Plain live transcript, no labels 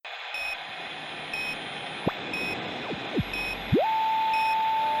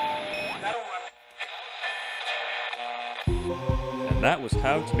And that was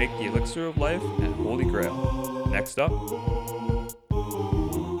how to make the elixir of life and holy grail. Next up,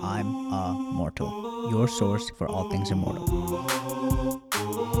 I'm a mortal, your source for all things immortal.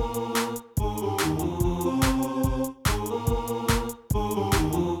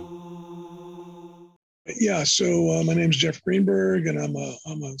 Yeah, so my name is Jeff Greenberg, and I'm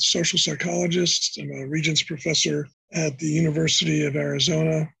a social psychologist. I'm a Regents professor at the University of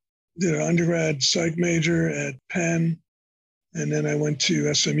Arizona. Did an undergrad psych major at Penn, and then I went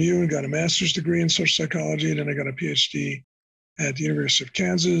to SMU and got a master's degree in social psychology. And then I got a PhD at the University of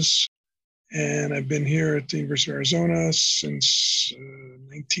Kansas, and I've been here at the University of Arizona since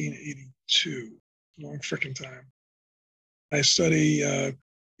 1982. Long freaking time. I study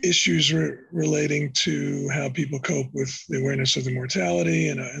issues relating to how people cope with the awareness of their mortality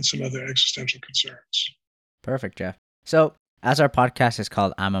and some other existential concerns. Perfect, Jeff. So, as our podcast is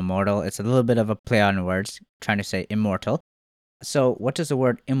called I'm Immortal, it's a little bit of a play on words, trying to say immortal. So, what does the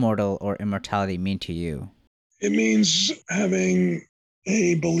word immortal or immortality mean to you? It means having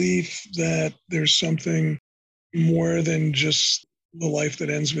a belief that there's something more than just the life that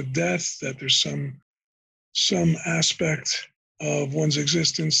ends with death, that there's some aspect of one's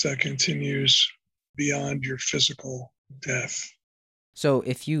existence that continues beyond your physical death. So,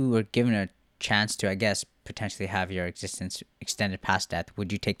 if you were given a chance to, I guess, potentially have your existence extended past death,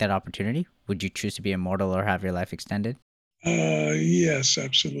 would you take that opportunity? Would you choose to be immortal or have your life extended? Yes,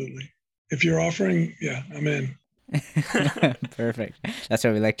 absolutely. If you're offering, yeah, I'm in. Perfect. That's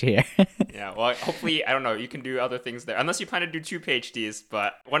what we like to hear. yeah, well, hopefully, I don't know, you can do other things there. Unless you plan to do 2 PhDs,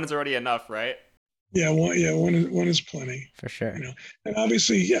 but one is already enough, right? Yeah, one is plenty. For sure. You know, and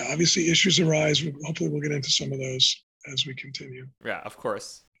obviously issues arise. Hopefully, we'll get into some of those as we continue. Yeah, of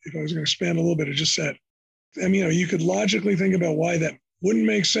course. If I was going to expand a little bit, I just said, I mean, you could logically think about why that wouldn't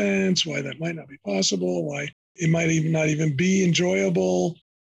make sense, why that might not be possible, why it might even not even be enjoyable.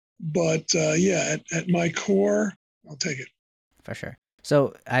 But at my core, I'll take it. For sure.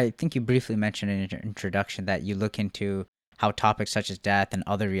 So I think you briefly mentioned in your introduction that you look into how topics such as death and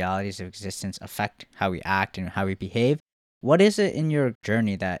other realities of existence affect how we act and how we behave. What is it in your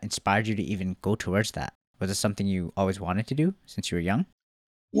journey that inspired you to even go towards that? Was it something you always wanted to do since you were young?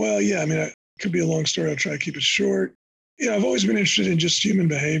 Well, yeah, I mean, it could be a long story. I'll try to keep it short. Yeah, I've always been interested in just human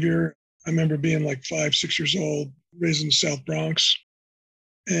behavior. I remember being like 5, 6 years old, raised in the South Bronx,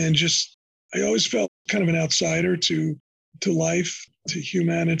 and just I always felt kind of an outsider to life, to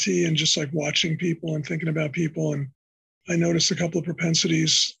humanity, and just like watching people and thinking about people. And I noticed a couple of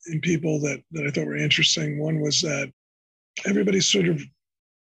propensities in people that I thought were interesting. One was that everybody's sort of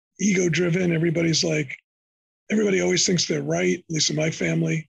ego driven. Everybody always thinks they're right, at least in my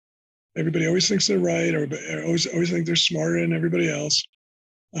family. Everybody always thinks they're right, or always think they're smarter than everybody else.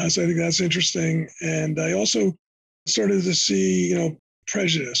 So I think that's interesting. And I also started to see,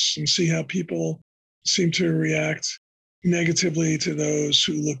 prejudice and see how people seem to react negatively to those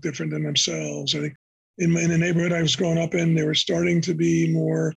who look different than themselves. I think in the neighborhood I was growing up in, there were starting to be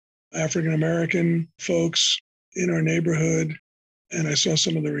more African American folks in our neighborhood. And I saw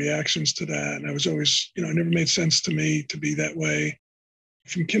some of the reactions to that. And I was always, it never made sense to me to be that way.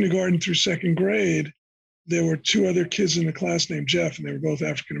 From kindergarten through second grade, there were 2 other kids in the class named Jeff, and they were both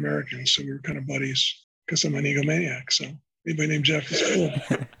African Americans. So we were kind of buddies because I'm an egomaniac. So anybody named Jeff is cool.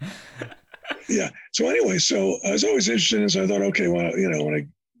 Yeah. So anyway, so I was always interested in this. I thought, okay, well, when I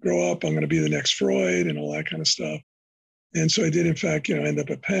grow up, I'm going to be the next Freud and all that kind of stuff. And so I did, in fact, end up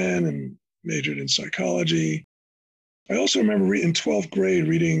at Penn and majored in psychology. I also remember in 12th grade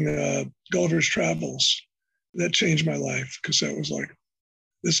reading Gulliver's Travels. That changed my life because that was like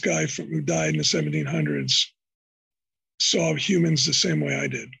this guy who died in the 1700s saw humans the same way I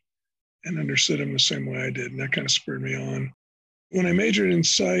did and understood them the same way I did. And that kind of spurred me on. When I majored in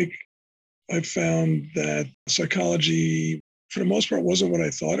psych, I found that psychology, for the most part, wasn't what I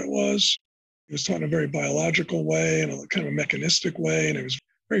thought it was. It was taught in a very biological way and a kind of a mechanistic way, and it was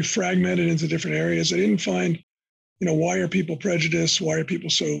very fragmented into different areas. I didn't find, why are people prejudiced? Why are people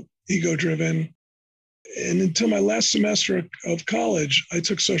so ego-driven? And until my last semester of college, I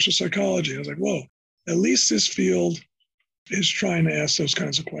took social psychology. I was like, whoa, at least this field is trying to ask those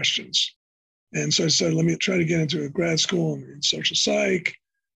kinds of questions. And so I said, let me try to get into a grad school in social psych.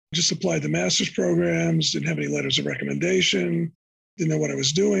 Just applied to master's programs, didn't have any letters of recommendation, didn't know what I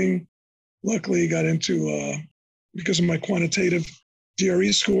was doing. Luckily, got into, because of my quantitative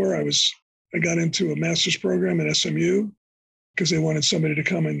DRE score, I got into a master's program at SMU because they wanted somebody to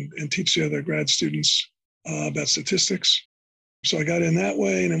come and teach the other grad students about statistics. So I got in that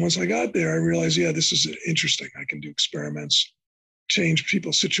way. And then once I got there, I realized, yeah, this is interesting. I can do experiments, change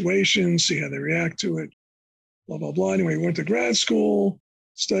people's situations, see how they react to it. blah, blah, blah. Anyway, went to grad school,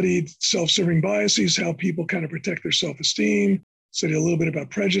 studied self-serving biases, how people kind of protect their self-esteem, studied a little bit about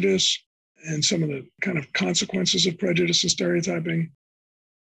prejudice and some of the kind of consequences of prejudice and stereotyping,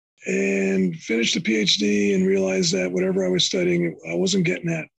 and finished a PhD and realized that whatever I was studying, I wasn't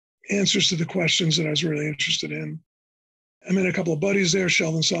getting at answers to the questions that I was really interested in. I met a couple of buddies there,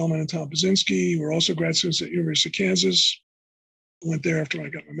 Sheldon Solomon and Tom Pazinski, who were also grad students at University of Kansas. I went there after I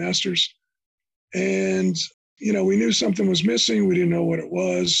got my master's. And, we knew something was missing. We didn't know what it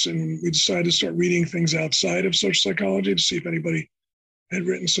was. And we decided to start reading things outside of social psychology to see if anybody had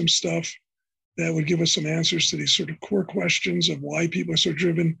written some stuff that would give us some answers to these sort of core questions of why people are so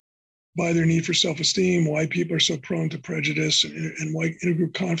driven by their need for self-esteem, why people are so prone to prejudice, and why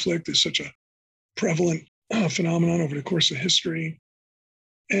intergroup conflict is such a prevalent phenomenon over the course of history.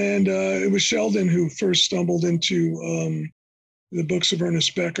 And it was Sheldon who first stumbled into the books of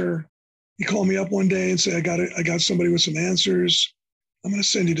Ernest Becker. He called me up one day and said, I got somebody with some answers. I'm going to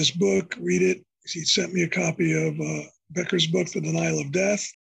send you this book, read it. He sent me a copy of Becker's book, The Denial of Death,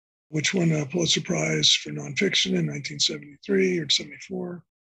 which won a Pulitzer Prize for nonfiction in 1973 or 74.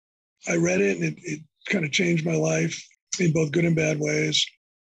 I read it, and it kind of changed my life in both good and bad ways.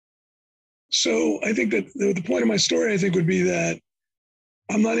 So I think that the point of my story, I think, would be that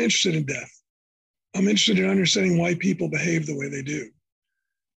I'm not interested in death. I'm interested in understanding why people behave the way they do.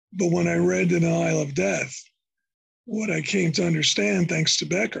 But when I read The Denial of Death, what I came to understand, thanks to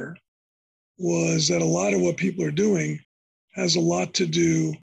Becker, was that a lot of what people are doing has a lot to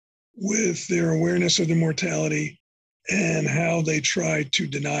do with their awareness of their mortality and how they try to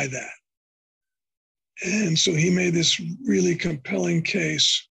deny that. And so he made this really compelling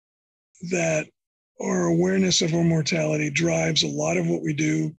case that our awareness of our mortality drives a lot of what we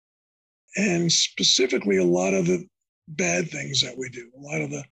do, and specifically a lot of the bad things that we do, a lot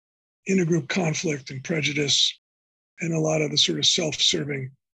of the intergroup conflict and prejudice, and a lot of the sort of self-serving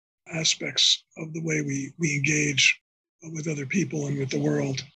aspects of the way we engage with other people and with the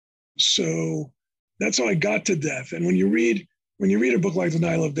world. So that's how I got to death. And when you read a book like The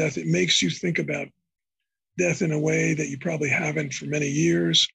Denial of Death, it makes you think about death in a way that you probably haven't for many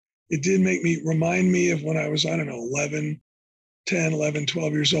years. It did remind me of when I was, 10, 11,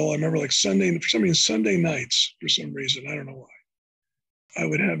 12 years old. I remember like Sunday nights, for some reason, I don't know why, I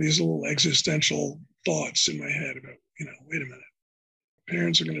would have these little existential thoughts in my head about, wait a minute,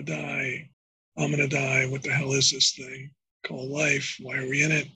 parents are going to die. I'm going to die. What the hell is this thing called life? Why are we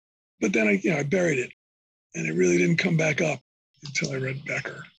in it? But then I buried it, and it really didn't come back up until I read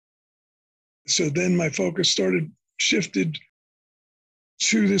Becker. So then my focus shifted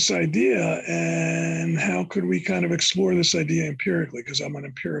to this idea, and how could we kind of explore this idea empirically? Because I'm an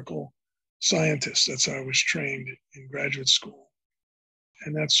empirical scientist. That's how I was trained in graduate school.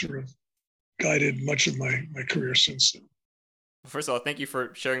 And that sort of guided much of my career since then. First of all, thank you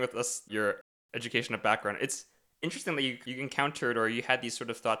for sharing with us your educational background. It's interesting that you encountered or you had these sort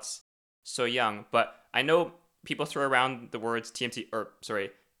of thoughts so young, but I know people throw around the words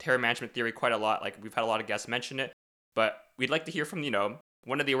terror management theory quite a lot. Like, we've had a lot of guests mention it, but we'd like to hear from,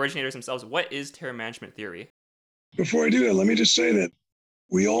 one of the originators themselves. What is terror management theory? Before I do that, let me just say that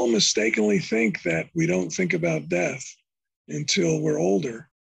we all mistakenly think that we don't think about death until we're older.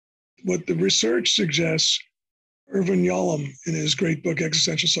 What the research suggests, Irvin Yalom, in his great book,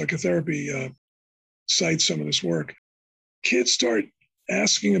 Existential Psychotherapy, cites some of this work. Kids start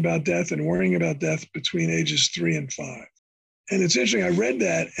asking about death and worrying about death between ages 3 and 5. And it's interesting, I read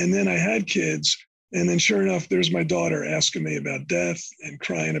that, and then I had kids, and then sure enough, there's my daughter asking me about death and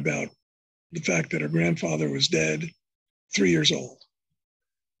crying about the fact that her grandfather was dead, 3 years old.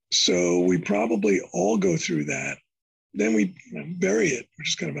 So we probably all go through that. Then we bury it, which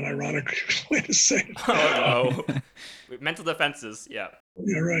is kind of an ironic way to say it. Oh, no. Mental defenses, yeah.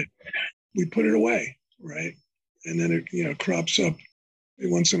 Yeah, right. We put it away, right? And then it crops up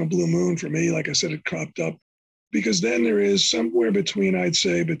once in a blue moon. For me, like I said, it cropped up because then there is somewhere between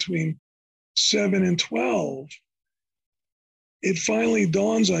 7 and 12, it finally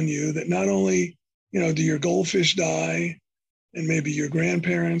dawns on you that not only, do your goldfish die and maybe your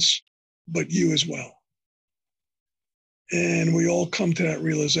grandparents, but you as well. And we all come to that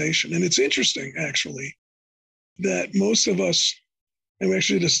realization. And it's interesting, actually, that most of us, and we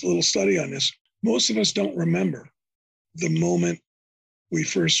actually did a little study on this, most of us don't remember the moment we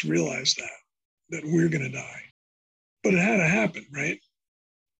first realized that we're going to die. But it had to happen, right?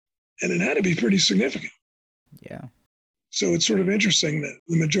 And it had to be pretty significant. Yeah. So it's sort of interesting that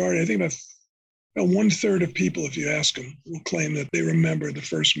the majority, I think about 1/3 of people, if you ask them, will claim that they remember the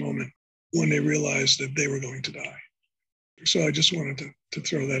first moment when they realized that they were going to die. So I just wanted to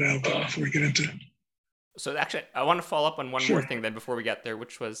throw that out there before we get into So actually, I want to follow up on one more Sure. thing then before we get there,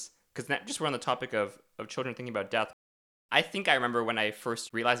 which was because just we're on the topic of children thinking about death. I think I remember when I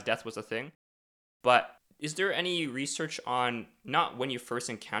first realized death was a thing, but is there any research on not when you first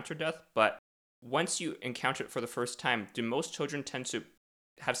encounter death, but once you encounter it for the first time, do most children tend to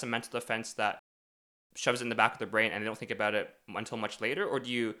have some mental defense that shoves it in the back of their brain and they don't think about it until much later? Or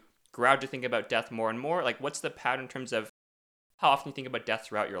do you grow out to think about death more and more? Like, what's the pattern in terms of how often you think about death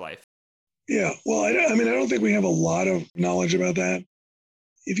throughout your life? Yeah. Well, I mean, I don't think we have a lot of knowledge about that.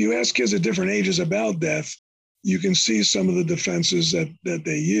 If you ask kids at different ages about death, you can see some of the defenses that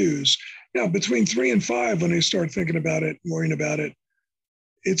they use. Now, between 3 and 5, when they start thinking about it, worrying about it,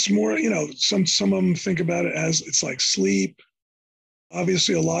 it's more, some of them think about it as it's like sleep.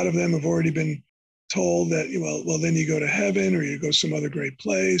 Obviously, a lot of them have already been told that, well, then you go to heaven or you go some other great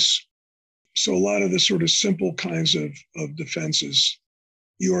place. So a lot of the sort of simple kinds of defenses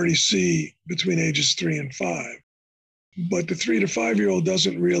you already see between ages 3 and 5. But the 3 to 5-year-old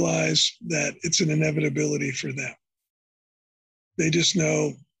doesn't realize that it's an inevitability for them. They just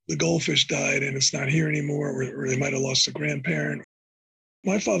know the goldfish died and it's not here anymore, or they might have lost a grandparent.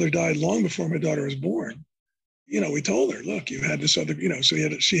 My father died long before my daughter was born. We told her, look, you had this other, so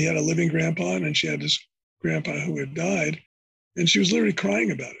she had a living grandpa and she had this grandpa who had died. And she was literally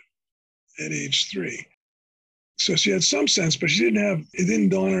crying about it at age 3. So she had some sense, but it didn't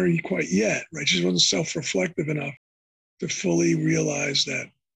dawn on her quite yet, right? She wasn't self-reflective enough to fully realize that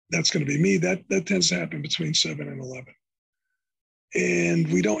that's going to be me. That tends to happen between 7 and 11.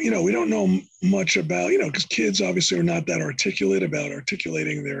 And we don't know much about, because kids obviously are not that articulate about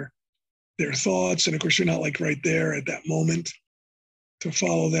articulating their thoughts. And of course, you're not like right there at that moment to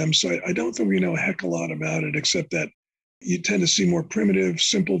follow them. So I don't think we know a heck of a lot about it, except that you tend to see more primitive,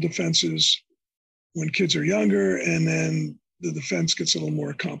 simple defenses when kids are younger. And then the defense gets a little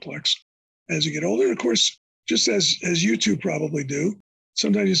more complex as you get older. And of course, just as you two probably do,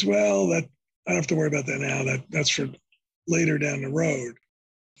 sometimes you say, well, that I don't have to worry about that now. That's for later down the road.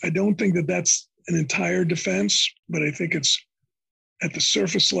 I don't think that that's an entire defense, but I think it's at the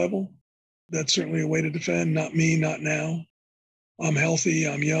surface level. That's certainly a way to defend. Not me, not now. I'm healthy,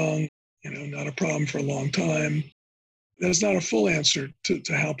 I'm young, not a problem for a long time. That's not a full answer to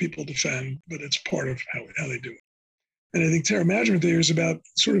how people defend, but it's part of how they do it. And I think terror management theory is about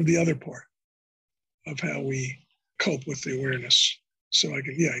sort of the other part of how we cope with the awareness. So I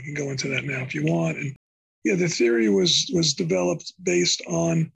can go into that now if you want. And the theory was developed based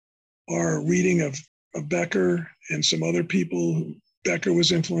on our reading of Becker and some other people who Becker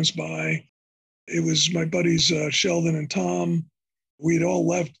was influenced by. It was my buddies Sheldon and Tom. We'd all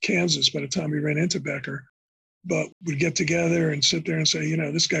left Kansas by the time we ran into Becker, but we'd get together and sit there and say,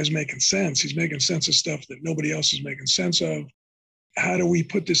 this guy's making sense. He's making sense of stuff that nobody else is making sense of. How do we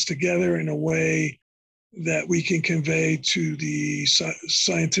put this together in a way that we can convey to the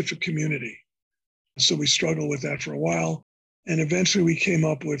scientific community? So we struggled with that for a while. And eventually we came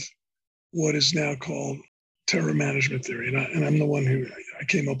up with what is now called terror management theory. And I'm the one who I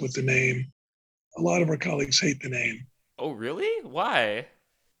came up with the name. A lot of our colleagues hate the name. Oh, really? Why?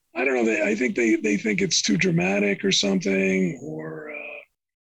 I don't know. I think they think it's too dramatic or something, or,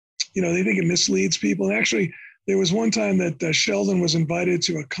 they think it misleads people. And actually, there was one time that Sheldon was invited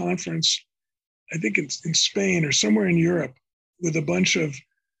to a conference, I think in Spain or somewhere in Europe, with a bunch of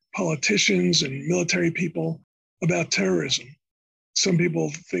politicians and military people about terrorism. Some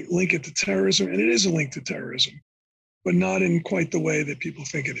people link it to terrorism, and it is a link to terrorism, but not in quite the way that people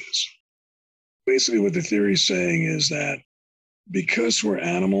think it is. Basically, what the theory is saying is that because we're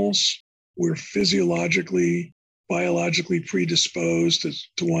animals, we're physiologically, biologically predisposed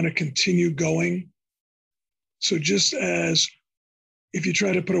to want to continue going. So just as if you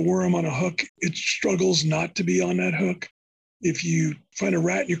try to put a worm on a hook, it struggles not to be on that hook. If you find a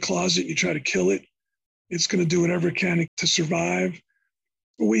rat in your closet and you try to kill it, it's going to do whatever it can to survive.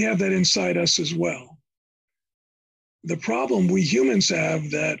 But we have that inside us as well. The problem we humans have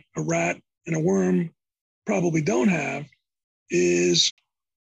that a rat and a worm probably don't have is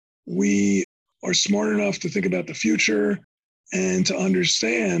we are smart enough to think about the future and to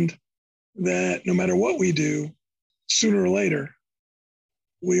understand that no matter what we do, sooner or later,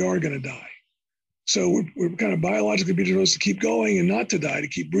 we are going to die. So we're kind of biologically predisposed to keep going and not to die, to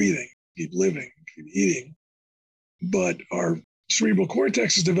keep breathing, keep living, keep eating. But our cerebral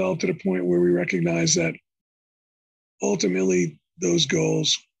cortex is developed to the point where we recognize that ultimately those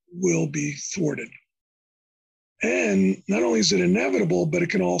goals will be thwarted. And not only is it inevitable, but it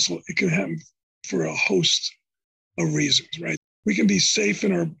can happen for a host of reasons, right? We can be safe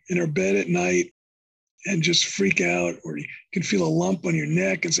in our bed at night and just freak out, or you can feel a lump on your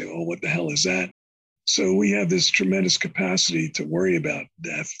neck and say, oh, what the hell is that? So we have this tremendous capacity to worry about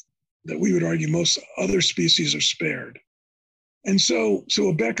death that we would argue most other species are spared. And so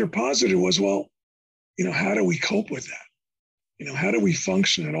a Becker positive was, well, how do we cope with that? How do we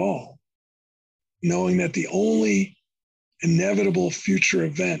function at all, knowing that the only inevitable future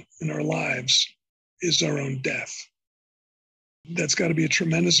event in our lives is our own death? That's got to be a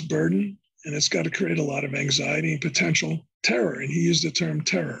tremendous burden, and it's got to create a lot of anxiety and potential terror. And he used the term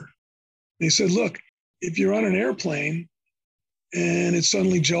terror. And he said, look, if you're on an airplane and it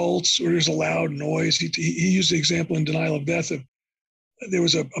suddenly jolts or there's a loud noise, he used the example in Denial of Death of there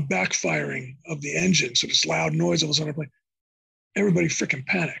was a backfiring of the engine. So this loud noise all of a sudden, everybody freaking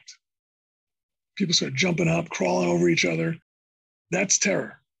panicked. People started jumping up, crawling over each other. That's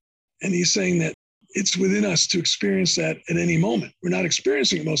terror. And he's saying that it's within us to experience that at any moment. We're not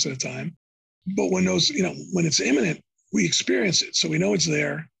experiencing it most of the time, but when when it's imminent, we experience it. So we know it's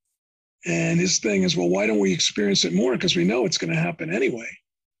there. And his thing is, well, why don't we experience it more? Because we know it's going to happen anyway.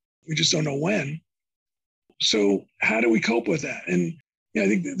 We just don't know when. So how do we cope with that? And I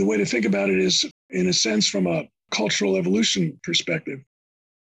think the way to think about it is, in a sense, from a cultural evolution perspective.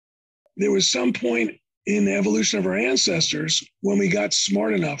 There was some point in the evolution of our ancestors when we got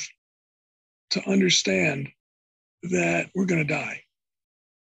smart enough to understand that we're going to die.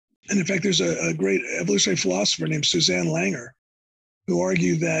 And in fact, there's a great evolutionary philosopher named Suzanne Langer who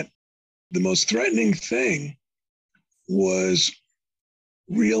argued that the most threatening thing was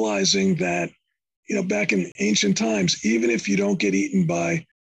realizing that, back in ancient times, even if you don't get eaten by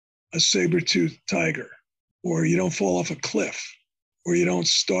a saber-toothed tiger, or you don't fall off a cliff, or you don't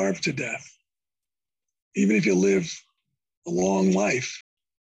starve to death, even if you live a long life,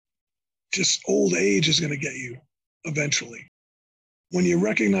 just old age is going to get you eventually. When you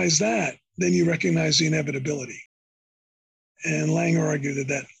recognize that, then you recognize the inevitability. And Langer argued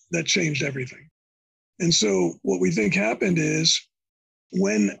that changed everything. And so what we think happened is,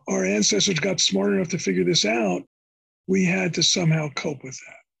 when our ancestors got smart enough to figure this out, we had to somehow cope with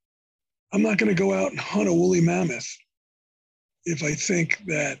that. I'm not going to go out and hunt a woolly mammoth if I think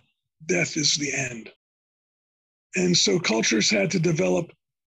that death is the end. And so cultures had to develop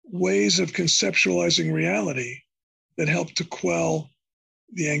ways of conceptualizing reality that helped to quell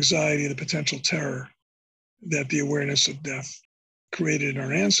the anxiety, the potential terror that the awareness of death created in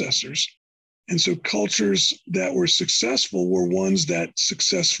our ancestors. And so cultures that were successful were ones that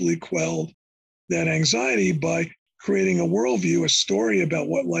successfully quelled that anxiety by creating a worldview, a story about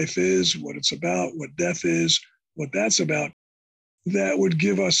what life is, what it's about, what death is, what that's about, that would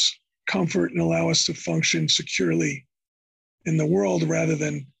give us comfort and allow us to function securely in the world rather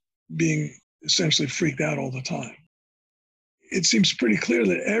than being essentially freaked out all the time. It seems pretty clear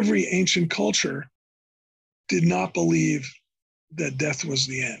that every ancient culture did not believe that death was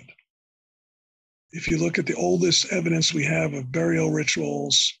the end. If you look at the oldest evidence we have of burial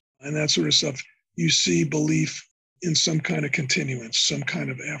rituals and that sort of stuff, you see belief in some kind of continuance, some kind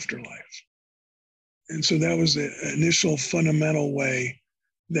of afterlife. And so that was the initial fundamental way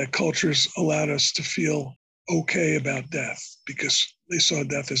that cultures allowed us to feel okay about death, because they saw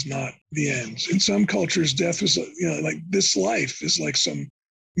death as not the end. In some cultures, death was, like this life is like some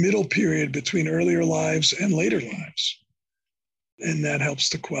middle period between earlier lives and later lives. And that helps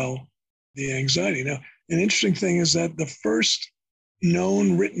to quell the anxiety. Now, an interesting thing is that the first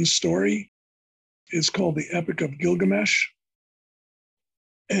known written story is called the Epic of Gilgamesh.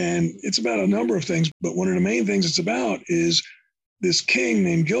 And it's about a number of things, but one of the main things it's about is this king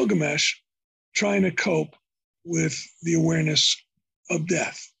named Gilgamesh trying to cope with the awareness of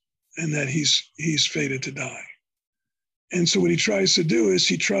death and that he's fated to die. And so what he tries to do is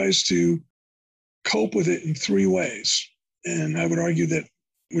he tries to cope with it in three ways. And I would argue that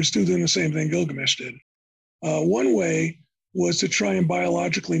we're still doing the same thing Gilgamesh did. One way was to try and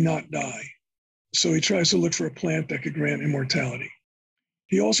biologically not die. So he tries to look for a plant that could grant immortality.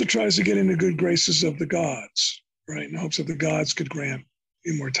 He also tries to get in the good graces of the gods, right, in hopes that the gods could grant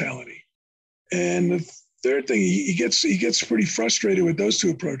immortality. And the third thing, he gets pretty frustrated with those two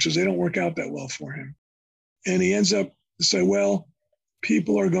approaches. They don't work out that well for him. And he ends up to say, well,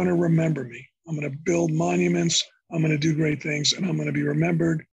 people are going to remember me. I'm going to build monuments. I'm going to do great things, and I'm going to be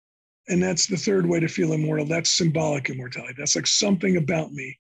remembered. And that's the third way to feel immortal. That's symbolic immortality. That's like something about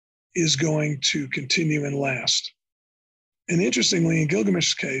me is going to continue and last. And interestingly, in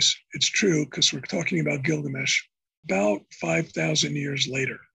Gilgamesh's case, it's true because we're talking about Gilgamesh about 5,000 years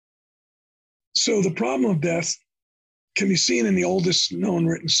later. So the problem of death can be seen in the oldest known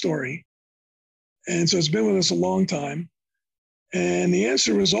written story. And so it's been with us a long time. And the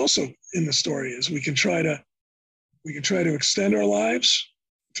answer is also in the story is we can try to extend our lives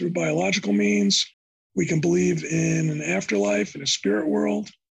through biological means. We can believe in an afterlife, in a spirit world,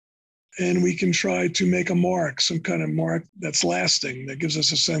 and we can try to make a mark, some kind of mark that's lasting, that gives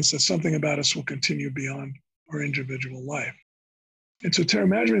us a sense that something about us will continue beyond our individual life. And so terror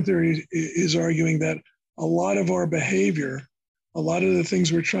management theory is arguing that a lot of our behavior, a lot of the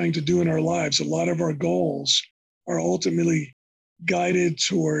things we're trying to do in our lives, a lot of our goals are ultimately guided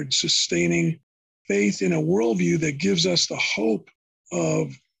toward sustaining faith in a worldview that gives us the hope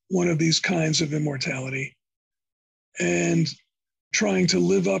of one of these kinds of immortality, and trying to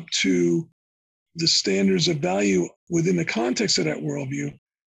live up to the standards of value within the context of that worldview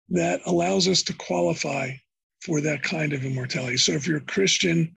that allows us to qualify for that kind of immortality. So if you're a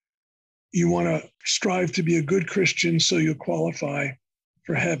Christian, you want to strive to be a good Christian so you'll qualify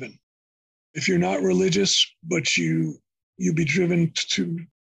for heaven. If you're not religious, but you'd be driven to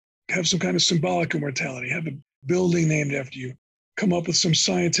have some kind of symbolic immortality, have a building named after you, come up with some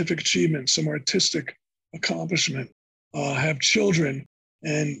scientific achievement, some artistic accomplishment, have children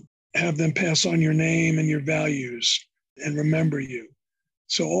and have them pass on your name and your values and remember you.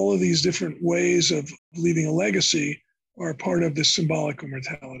 So all of these different ways of leaving a legacy are part of this symbolic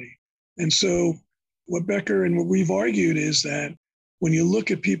immortality. And so what Becker and what we've argued is that when you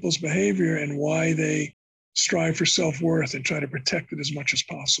look at people's behavior and why they strive for self-worth and try to protect it as much as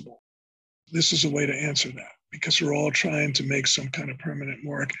possible, this is a way to answer that, because we're all trying to make some kind of permanent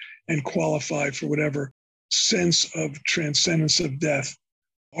mark and qualify for whatever sense of transcendence of death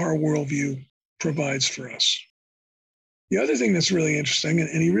our worldview provides for us. The other thing that's really interesting,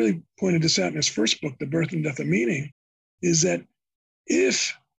 and he really pointed this out in his first book, The Birth and Death of Meaning, is that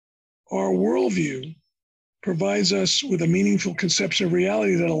if our worldview provides us with a meaningful conception of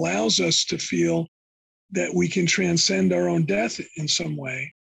reality that allows us to feel that we can transcend our own death in some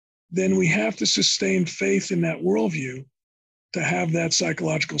way, then we have to sustain faith in that worldview to have that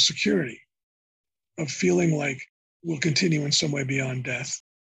psychological security of feeling like we'll continue in some way beyond death.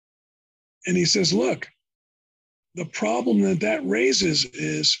 And he says, look, the problem that raises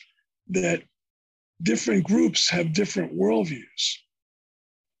is that different groups have different worldviews.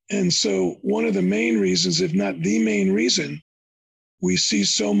 And so one of the main reasons, if not the main reason, we see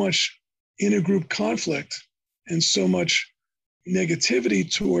so much intergroup conflict and so much negativity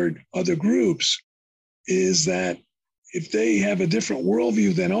toward other groups is that if they have a different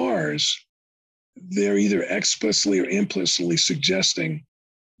worldview than ours, they're either explicitly or implicitly suggesting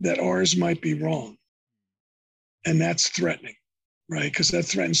that ours might be wrong. And that's threatening, right? Because that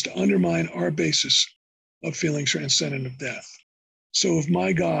threatens to undermine our basis of feeling transcendent of death. So if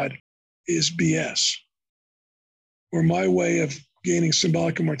my God is BS, or my way of gaining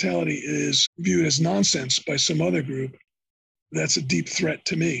symbolic immortality is viewed as nonsense by some other group, that's a deep threat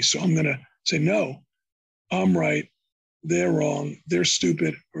to me. So I'm going to say, no, I'm right, they're wrong, they're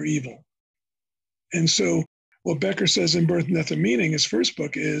stupid or evil. And so what Becker says in Birth and Death of Meaning, his first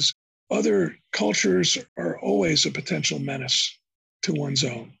book, is other cultures are always a potential menace to one's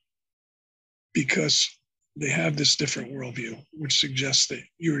own because they have this different worldview, which suggests that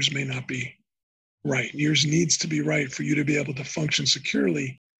yours may not be right. Yours needs to be right for you to be able to function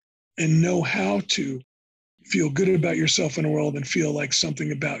securely and know how to feel good about yourself in the world and feel like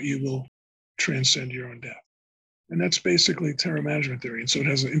something about you will transcend your own death. And that's basically terror management theory. And so it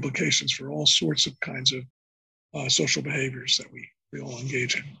has implications for all sorts of kinds of social behaviors that we all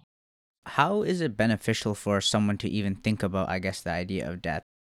engage in. How is it beneficial for someone to even think about, I guess, the idea of death?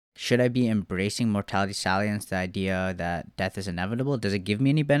 Should I be embracing mortality salience, the idea that death is inevitable? Does it give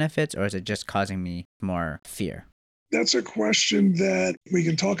me any benefits, or is it just causing me more fear? That's a question that we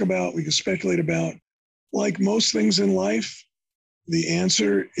can talk about, we can speculate about. Like most things in life, the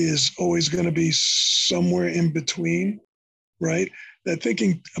answer is always going to be somewhere in between, right? That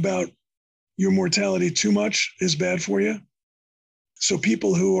thinking about your mortality too much is bad for you. So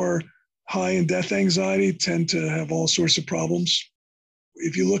people who are high in death anxiety tend to have all sorts of problems.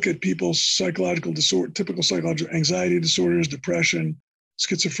 If you look at people's psychological disorder, typical psychological anxiety disorders, depression,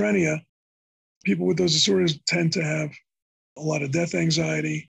 schizophrenia, people with those disorders tend to have a lot of death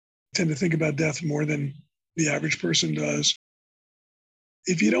anxiety, tend to think about death more than the average person does.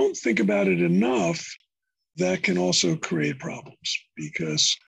 If you don't think about it enough, that can also create problems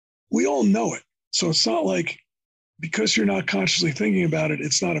because we all know it. So it's not like because you're not consciously thinking about it,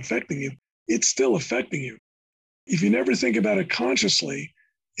 it's not affecting you. It's still affecting you. If you never think about it consciously,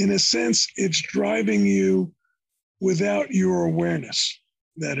 in a sense, it's driving you without your awareness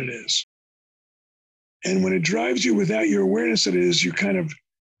that it is. And when it drives you without your awareness that it is,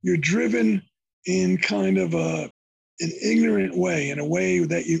 you're driven in kind of an ignorant way, in a way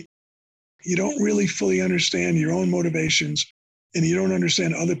that you don't really fully understand your own motivations and you don't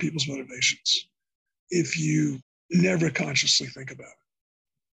understand other people's motivations. if you never consciously think about it.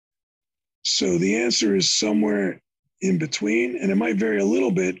 So the answer is somewhere in between, and it might vary a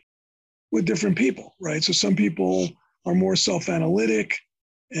little bit with different people, right? So some people are more self-analytic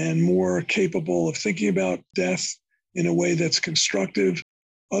and more capable of thinking about death in a way that's constructive.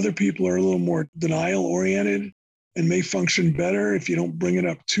 Other people are a little more denial-oriented and may function better if you don't bring it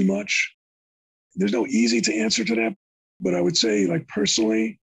up too much. There's no easy to answer to that, but I would say, like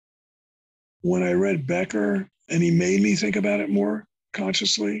personally, when I read Becker and he made me think about it more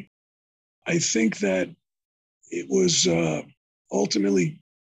consciously, I think that it was ultimately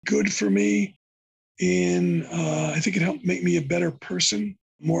good for me. I think it helped make me a better person,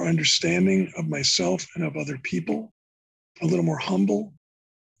 more understanding of myself and of other people, a little more humble.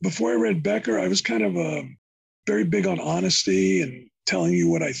 Before I read Becker, I was kind of very big on honesty and telling you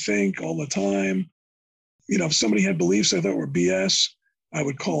what I think all the time. You know, if somebody had beliefs I thought were BS, I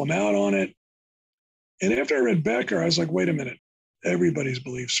would call them out on it. And after I read Becker, I was like, wait a minute, everybody's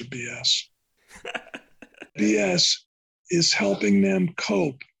beliefs are BS. BS is helping them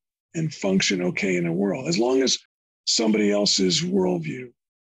cope and function okay in the world. As long as somebody else's worldview,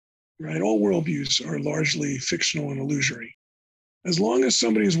 right? All worldviews are largely fictional and illusory. As long as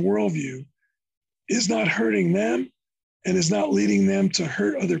somebody's worldview is not hurting them and is not leading them to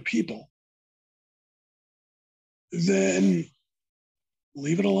hurt other people, then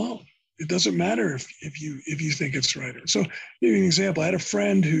leave it alone. It doesn't matter if you think it's right. So, give you an example. I had a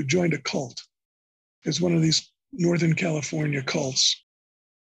friend who joined a cult. It's one of these Northern California cults.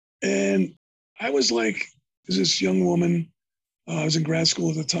 And I was like, this young woman, I was in grad school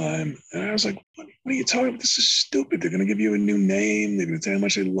at the time, and I was like, what are you talking about? This is stupid. They're going to give you a new name. They're going to tell you how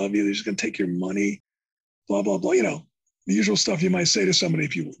much they love you. They're just going to take your money, blah, blah, blah. You know, the usual stuff you might say to somebody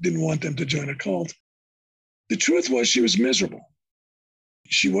if you didn't want them to join a cult. The truth was she was miserable.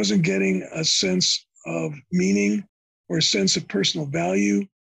 She wasn't getting a sense of meaning or a sense of personal value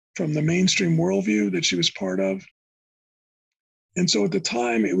from the mainstream worldview that she was part of. And so at the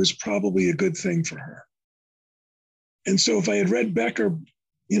time, it was probably a good thing for her. And so if I had read Becker,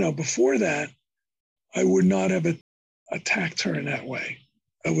 you know, before that, I would not have attacked her in that way.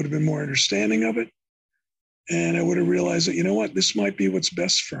 I would have been more understanding of it. And I would have realized that, you know what, this might be what's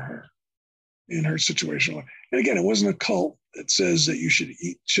best for her in her situation. And again, it wasn't a cult that says that you should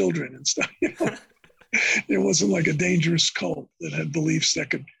eat children and stuff. You know? It wasn't like a dangerous cult that had beliefs that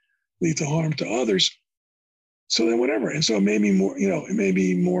could lead to harm to others. So then whatever. And so it made me more, you know, it made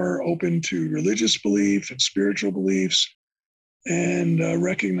me more open to religious belief and spiritual beliefs, and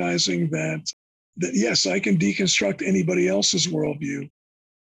recognizing that yes, I can deconstruct anybody else's worldview,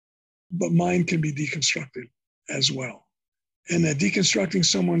 but mine can be deconstructed as well. And that deconstructing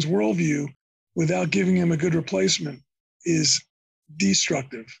someone's worldview without giving him a good replacement is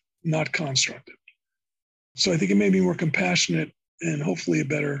destructive, not constructive. So I think it made me more compassionate and hopefully a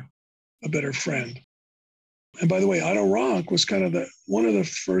better friend. And by the way, Otto Rank was kind of one of the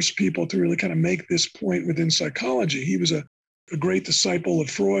first people to really kind of make this point within psychology. He was a great disciple of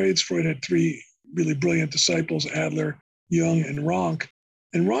Freud's. Freud had three really brilliant disciples, Adler, Jung, and Rank.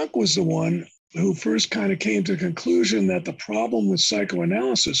 And Rank was the one who first kind of came to the conclusion that the problem with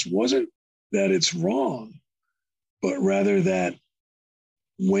psychoanalysis wasn't that it's wrong, but rather that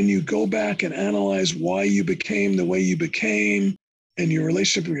when you go back and analyze why you became the way you became and your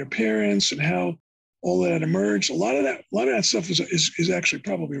relationship with your parents and how all that emerged, a lot of that stuff is actually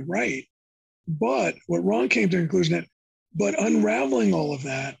probably right. But what Ron came to the conclusion but unraveling all of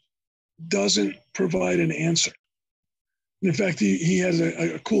that doesn't provide an answer. In fact, he has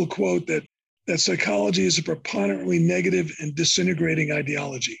a cool quote that psychology is a preponderantly negative and disintegrating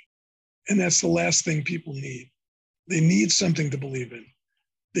ideology. And that's the last thing people need. They need something to believe in.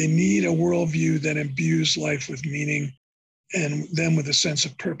 They need a worldview that imbues life with meaning and them with a sense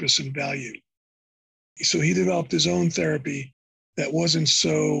of purpose and value. So he developed his own therapy that wasn't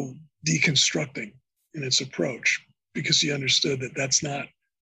so deconstructing in its approach, because he understood that that's not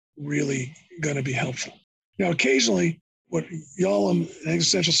really going to be helpful. Now, occasionally, what Yalom, an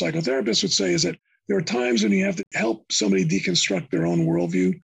existential psychotherapist, would say is that there are times when you have to help somebody deconstruct their own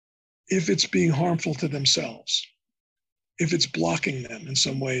worldview if it's being harmful to themselves, if it's blocking them in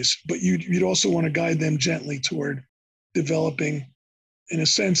some ways. But you'd also want to guide them gently toward developing, in a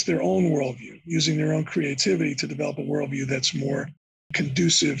sense, their own worldview, using their own creativity to develop a worldview that's more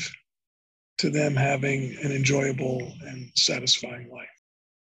conducive to them having an enjoyable and satisfying life.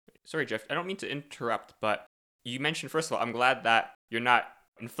 Sorry, Jeff, I don't mean to interrupt, but you mentioned, first of all, I'm glad that you're not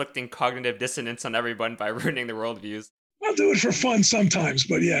inflicting cognitive dissonance on everyone by ruining their worldviews. I'll do it for fun sometimes,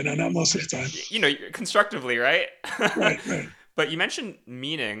 but yeah, no, not most of the time. You know, constructively, right? Right. But you mentioned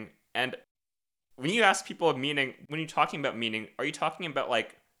meaning, and when you ask people of meaning, when you're talking about meaning, are you talking about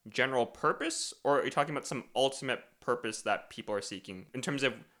like general purpose, or are you talking about some ultimate purpose that people are seeking in terms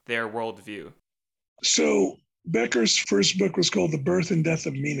of their worldview? So Becker's first book was called The Birth and Death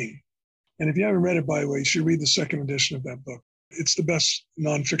of Meaning. And if you haven't read it, by the way, you should read the second edition of that book. It's the best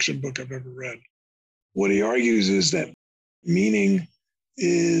nonfiction book I've ever read. What he argues is that meaning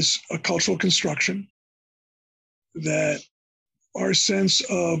is a cultural construction, that our sense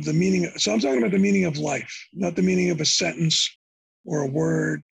of the meaning, so I'm talking about the meaning of life, not the meaning of a sentence or a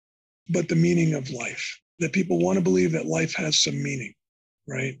word, but the meaning of life, that people want to believe that life has some meaning,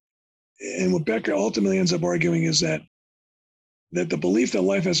 right? And what Becker ultimately ends up arguing is that the belief that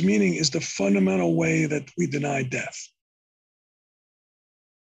life has meaning is the fundamental way that we deny death.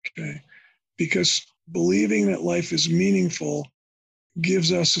 Okay? Because believing that life is meaningful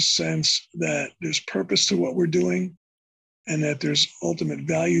gives us a sense that there's purpose to what we're doing and that there's ultimate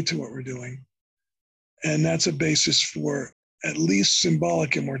value to what we're doing. And that's a basis for at least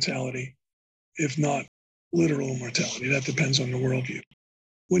symbolic immortality, if not literal immortality. That depends on the worldview.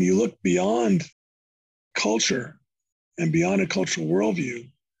 When you look beyond culture and beyond a cultural worldview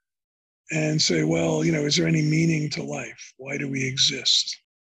and say, well, is there any meaning to life? Why do we exist?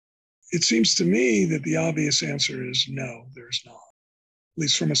 It seems to me that the obvious answer is no, there's not, at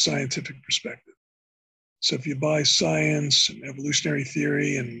least from a scientific perspective. So if you buy science and evolutionary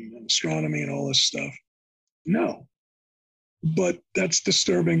theory and astronomy and all this stuff, no. But that's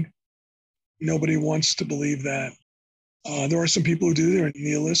disturbing. Nobody wants to believe that. There are some people who do, they're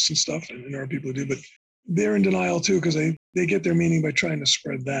nihilists and stuff, and there are people who do, but they're in denial too because they get their meaning by trying to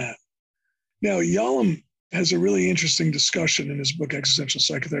spread that. Now, Yalom has a really interesting discussion in his book, Existential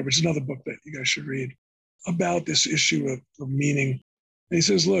Psychotherapy, which is another book that you guys should read, about this issue of meaning. And he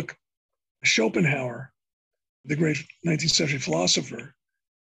says, look, Schopenhauer, the great 19th century philosopher,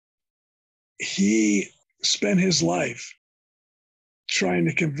 he spent his life trying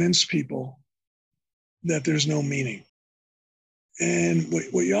to convince people that there's no meaning. And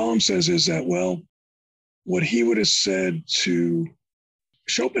what Yalom says is that, well, what he would have said to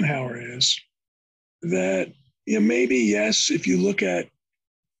Schopenhauer is that, maybe, yes, if you look at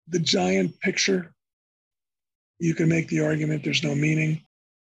the giant picture, you can make the argument there's no meaning.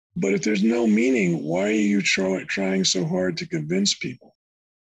 But if there's no meaning, why are you trying so hard to convince people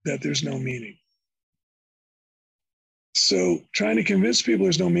that there's no meaning? So trying to convince people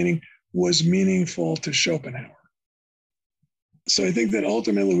there's no meaning was meaningful to Schopenhauer. So I think that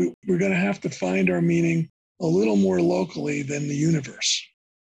ultimately we're going to have to find our meaning a little more locally than the universe.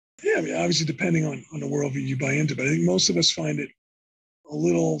 Yeah, obviously depending on the worldview you buy into, but I think most of us find it a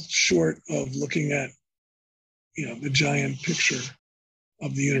little short of looking at, the giant picture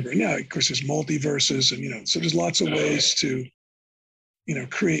of the universe. Now, of course, there's multiverses and, so there's lots of ways to,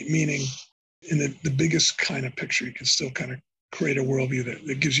 create meaning in the biggest kind of picture. You can still kind of create a worldview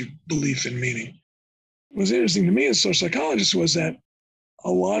that gives you belief in meaning. What was interesting to me as a social psychologist was that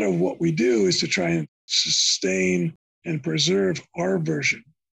a lot of what we do is to try and sustain and preserve our version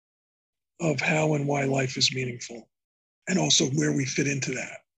of how and why life is meaningful, and also where we fit into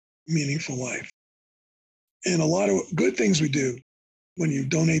that meaningful life. And a lot of good things we do, when you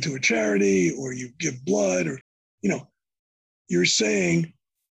donate to a charity or you give blood or, you're saying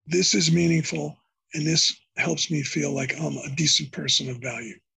this is meaningful and this helps me feel like I'm a decent person of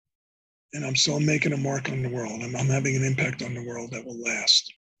value. And I'm making a mark on the world. I'm having an impact on the world that will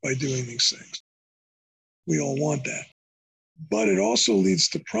last by doing these things. We all want that. But it also leads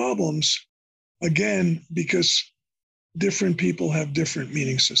to problems, again, because different people have different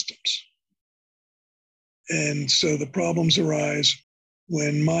meaning systems. And so the problems arise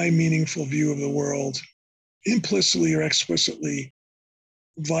when my meaningful view of the world implicitly or explicitly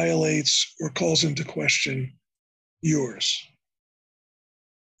violates or calls into question yours.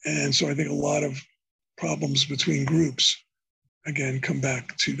 And so I think a lot of problems between groups, again, come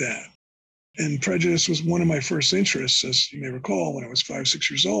back to that. And prejudice was one of my first interests, as you may recall, when I was 5, 6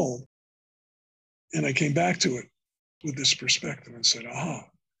 years old. And I came back to it with this perspective and said, aha,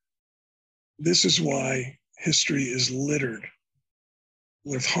 this is why history is littered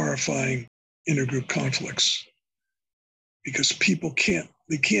with horrifying intergroup conflicts, because people can't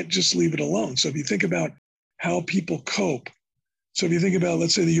just leave it alone. So if you think about how people cope, so if you think about,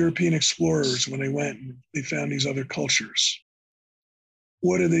 let's say, the European explorers, when they went and they found these other cultures,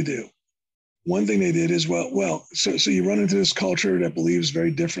 what did they do? One thing they did is, so you run into this culture that believes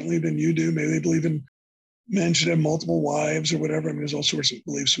very differently than you do. Maybe they believe in men should have multiple wives or whatever. I mean, there's all sorts of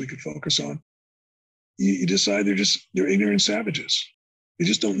beliefs we could focus on. You decide they're ignorant savages. They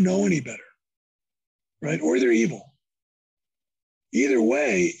just don't know any better, right? Or they're evil. Either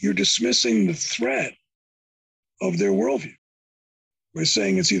way, you're dismissing the threat of their worldview by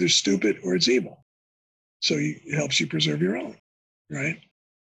saying it's either stupid or it's evil. So it helps you preserve your own, right?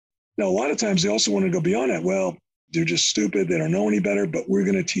 Now, a lot of times they also want to go beyond that. Well, they're just stupid. They don't know any better, but we're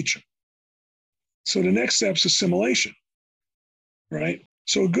going to teach them. So the next step is assimilation, right?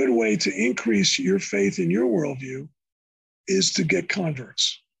 So a good way to increase your faith in your worldview is to get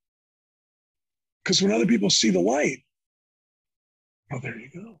converts. Because when other people see the light, oh, there you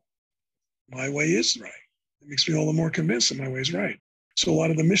go. My way is right. It makes me all the more convinced that my way is right. So a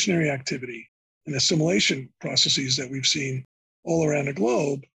lot of the missionary activity and assimilation processes that we've seen all around the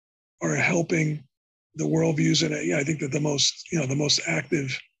globe are helping the worldviews. And I think that the most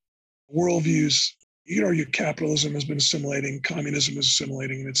active worldviews, you argue capitalism has been assimilating, communism is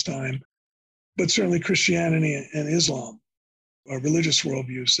assimilating in its time, but certainly Christianity and Islam are religious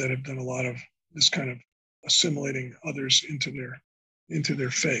worldviews that have done a lot of this kind of assimilating others into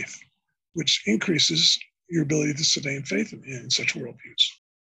their faith, which increases your ability to sustain faith in such worldviews.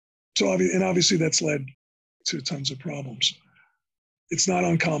 So obviously that's led to tons of problems. It's not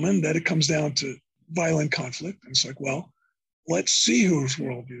uncommon that it comes down to violent conflict. And it's like, well, let's see whose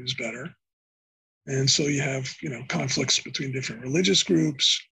worldview is better. And so you have, conflicts between different religious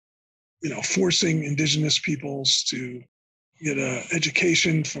groups, forcing indigenous peoples to get an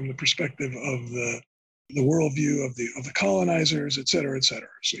education from the perspective of the worldview of the colonizers, et cetera, et cetera.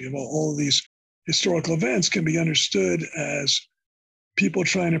 So you have all of these historical events can be understood as people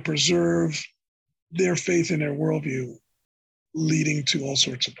trying to preserve their faith in their worldview, leading to all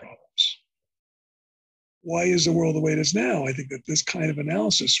sorts of problems. Why is the world the way it is now? I think that this kind of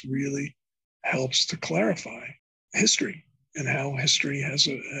analysis really helps to clarify history and how history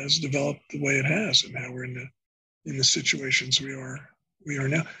has developed the way it has, and how we're in the situations we are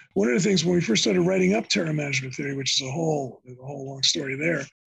now. One of the things when we first started writing up terror management theory, which is a whole long story there,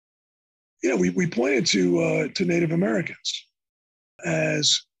 we pointed to Native Americans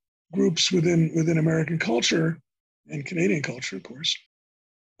as groups within American culture and Canadian culture, of course,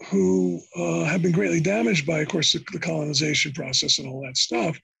 who have been greatly damaged by, of course, the colonization process and all that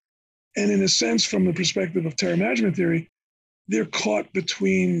stuff. And in a sense, from the perspective of terror management theory, they're caught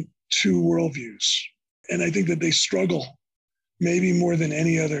between two worldviews. And I think that they struggle maybe more than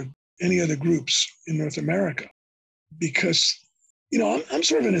any other groups in North America, because, I'm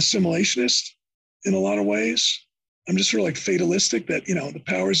sort of an assimilationist in a lot of ways. I'm just sort of like fatalistic that, the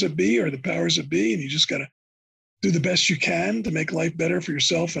powers that be are the powers that be, and you just got to do the best you can to make life better for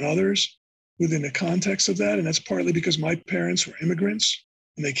yourself and others within the context of that. And that's partly because my parents were immigrants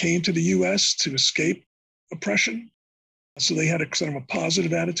and they came to the US to escape oppression. So they had a sort of a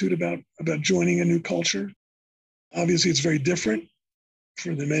positive attitude about joining a new culture. Obviously, it's very different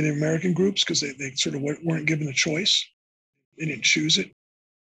for the Native American groups because they sort of weren't given a choice. They didn't choose it.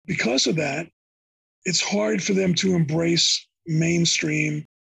 Because of that, it's hard for them to embrace mainstream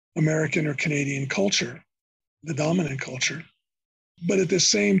American or Canadian culture, the dominant culture. But at the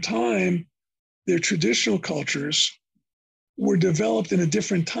same time, their traditional cultures were developed in a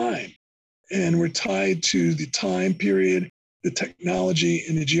different time and were tied to the time period, the technology,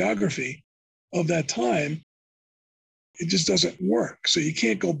 and the geography of that time. It just doesn't work. So you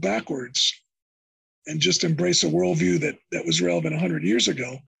can't go backwards and just embrace a worldview that was relevant 100 years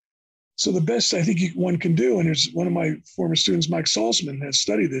ago. So the best I think one can do, and there's one of my former students, Mike Salzman, has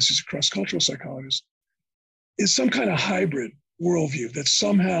studied this, he's a cross-cultural psychologist, is some kind of hybrid worldview that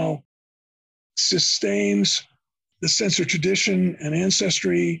somehow sustains the sense of tradition and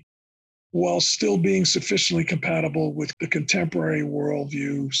ancestry while still being sufficiently compatible with the contemporary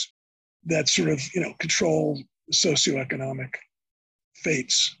worldviews that sort of, control the socioeconomic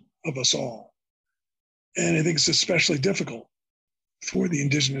fates of us all. And I think it's especially difficult for the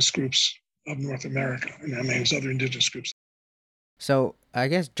indigenous groups of North America, and I mean, there's other indigenous groups. So I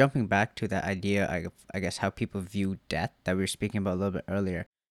guess jumping back to that idea, I guess how people view death that we were speaking about a little bit earlier.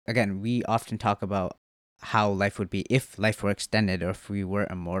 Again, we often talk about how life would be if life were extended or if we were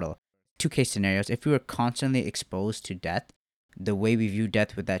immortal. Two case scenarios. If we were constantly exposed to death, the way we view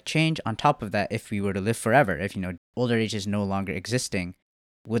death would that change? On top of that, if we were to live forever, if older age is no longer existing,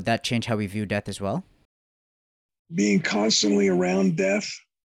 would that change how we view death as well? Being constantly around death,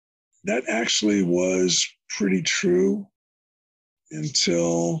 that actually was pretty true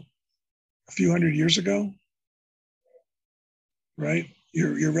until a few hundred years ago, right?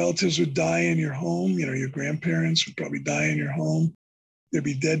 Your relatives would die in your home. Your grandparents would probably die in your home. There'd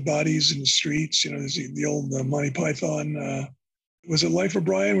be dead bodies in the streets. There's the old Monty Python. Was it Life of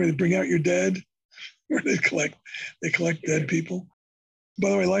Brian, where they bring out your dead, where they collect dead people? By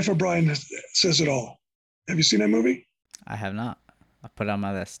the way, Life of Brian says it all. Have you seen that movie? I have not. I'll put it on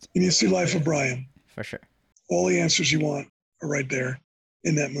my list You need to see Life of Brian. for sure. All the answers you want are right there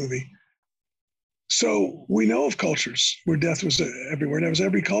in that movie. So we know of cultures where death was everywhere. That was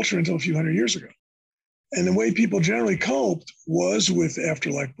every culture until a few hundred years ago. And the way people generally coped was with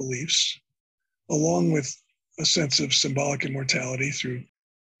afterlife beliefs, along with a sense of symbolic immortality through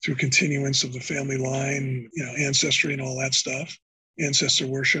continuance of the family line, ancestry and all that stuff, ancestor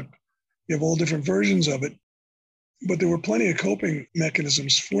worship. You have all different versions of it, but there were plenty of coping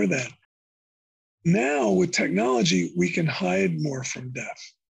mechanisms for that. Now with technology, we can hide more from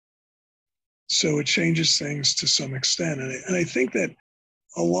death. So it changes things to some extent. And I think that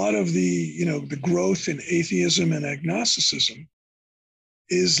a lot of the growth in atheism and agnosticism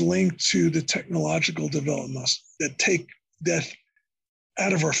is linked to the technological developments that take death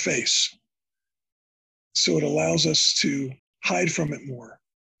out of our face. So it allows us to hide from it more.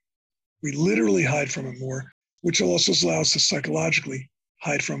 We literally hide from it more, which also allows us to psychologically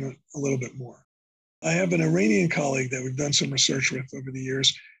hide from it a little bit more. I have an Iranian colleague that we've done some research with over the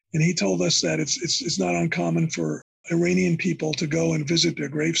years, and he told us that it's not uncommon for Iranian people to go and visit their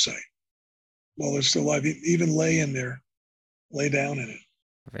gravesite while they're still alive, even lay down in it.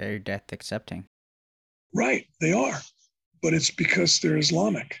 Very death accepting. Right, they are. But it's because they're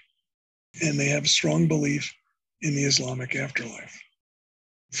Islamic and they have a strong belief in the Islamic afterlife.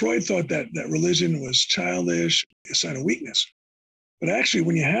 Freud thought that religion was childish, a sign of weakness. But actually,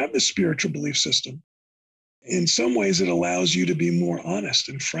 when you have this spiritual belief system, in some ways it allows you to be more honest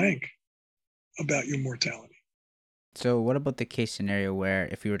and frank about your mortality. So what about the case scenario where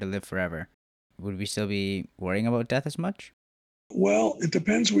if we were to live forever, would we still be worrying about death as much? Well, it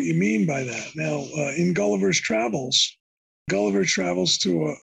depends what you mean by that. Now, in Gulliver travels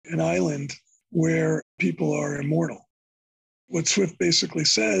to an island where people are immortal. What Swift basically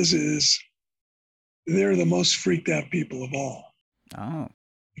says is they're the most freaked out people of all. Oh.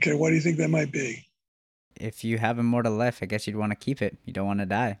 Okay, why do you think that might be? If you have immortal life, I guess you'd want to keep it. You don't want to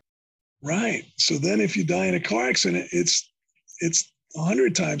die. Right. So then if you die in a car accident, it's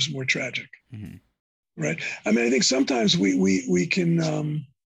 100 times more tragic. Mm-hmm. Right. I mean, I think sometimes we can,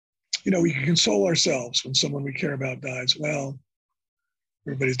 we can console ourselves when someone we care about dies. Well,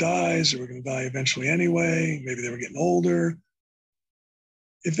 everybody dies, or we're going to die eventually anyway. Maybe they were getting older.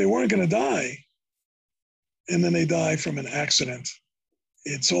 If they weren't going to die, and then they die from an accident,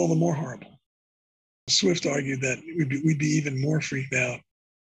 it's all the more horrible. Swift argued that we'd be even more freaked out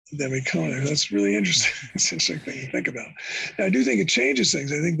than we come there. That's really interesting. It's an interesting thing to think about. Now, I do think it changes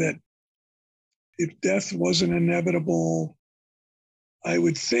things. I think that if death wasn't inevitable, I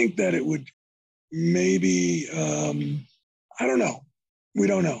would think that it would maybe, I don't know. We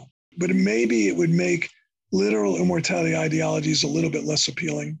don't know. But maybe it would make literal immortality ideologies a little bit less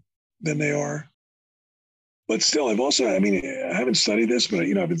appealing than they are. But still, I haven't studied this, but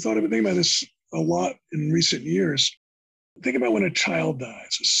I've been thinking about this a lot in recent years. Think about when a child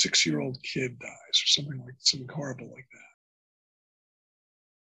dies, a 6-year-old kid dies, or something horrible like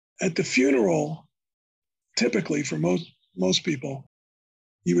that. At the funeral, typically for most people,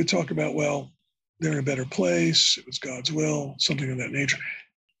 you would talk about, well, they're in a better place, it was God's will, something of that nature.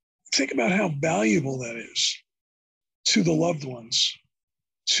 Think about how valuable that is to the loved ones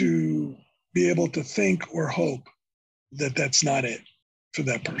to be able to think or hope that that's not it for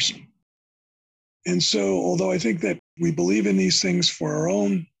that person. And so, although I think that we believe in these things for our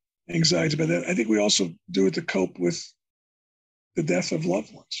own anxiety, but I think we also do it to cope with the death of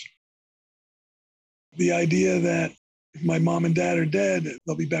loved ones. The idea that if my mom and dad are dead,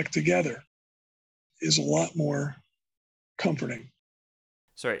 they'll be back together is a lot more comforting.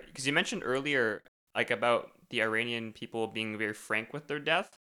 Sorry, because you mentioned earlier, about the Iranian people being very frank with their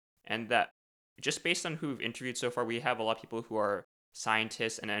death, and that just based on who we've interviewed so far, we have a lot of people who are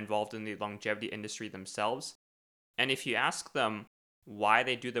scientists and involved in the longevity industry themselves. And if you ask them why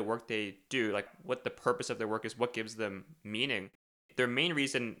they do the work they do, what the purpose of their work is, what gives them meaning, their main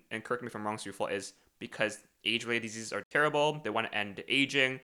reason, and correct me if I'm wrong, Sufal, is because age-related diseases are terrible, they want to end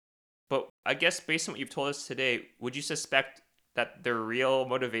aging. But I guess based on what you've told us today, would you suspect that their real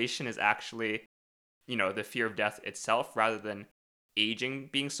motivation is actually, the fear of death itself rather than aging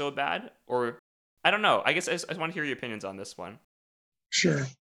being so bad? Or, I don't know. I guess I just want to hear your opinions on this one. Sure.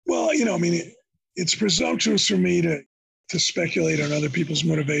 Well, it's presumptuous for me to speculate on other people's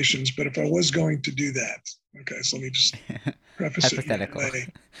motivations, but if I was going to do that, okay, so let me just preface it Hypothetical. that way.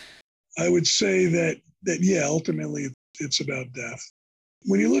 I would say that yeah, ultimately it's about death.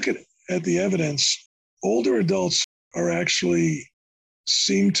 When you look at the evidence, older adults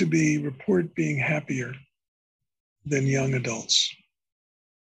seem to report being happier than young adults.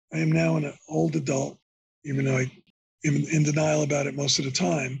 I am now an old adult, even though I in denial about it most of the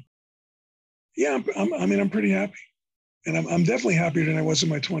time. Yeah, I'm pretty happy, and I'm definitely happier than I was in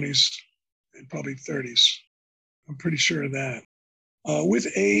my 20s and probably 30s. I'm pretty sure of that. With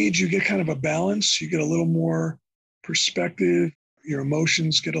age, you get kind of a balance. You get a little more perspective. Your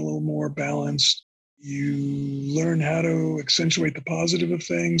emotions get a little more balanced. You learn how to accentuate the positive of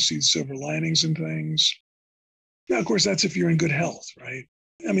things, see silver linings in things. Now, of course, that's if you're in good health, right?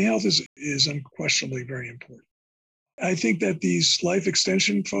 I mean, health is unquestionably very important. I think that these life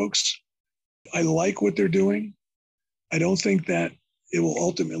extension folks, I like what they're doing. I don't think that it will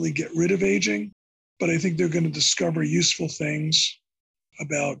ultimately get rid of aging, but I think they're going to discover useful things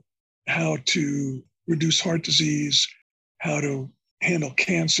about how to reduce heart disease, how to handle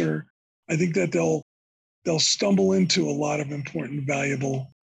cancer. I think that they'll stumble into a lot of important,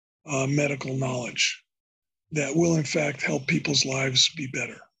 valuable medical knowledge that will, in fact, help people's lives be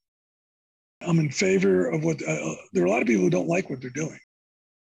better. I'm in favor of what there are a lot of people who don't like what they're doing.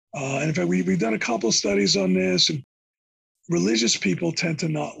 And in fact, we've done a couple of studies on this, and religious people tend to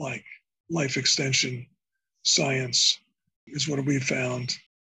not like life extension science, is what we found.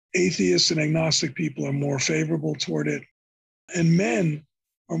 Atheists and agnostic people are more favorable toward it, and men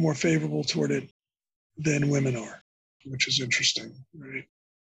are more favorable toward it than women are, which is interesting, right?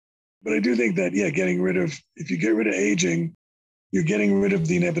 But I do think that, yeah, if you get rid of aging, you're getting rid of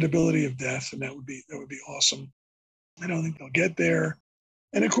the inevitability of death, and that would be awesome. I don't think they'll get there.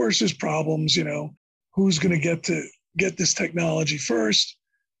 And of course, there's problems. Who's going to get this technology first?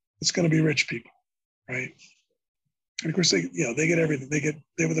 It's going to be rich people, right? And of course, they get everything.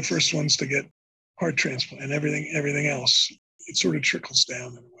 They were the first ones to get heart transplant and everything else. It sort of trickles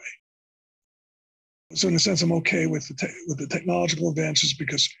down in a way. So in a sense, I'm okay with the technological advances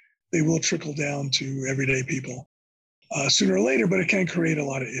because they will trickle down to everyday people sooner or later, but it can create a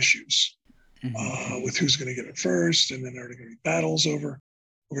lot of issues with who's going to get it first, and then there are going to be battles over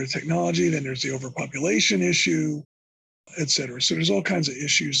the technology. Then there's the overpopulation issue, et cetera. So there's all kinds of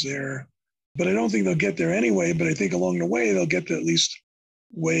issues there. But I don't think they'll get there anyway. But I think along the way, they'll get to at least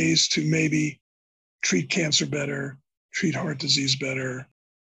ways to maybe treat cancer better, treat heart disease better.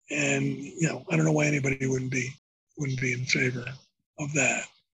 And, I don't know why anybody wouldn't be in favor of that.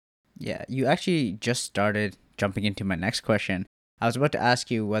 Yeah, you actually just started jumping into my next question. I was about to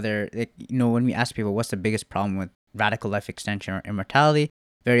ask you whether, when we ask people what's the biggest problem with radical life extension or immortality,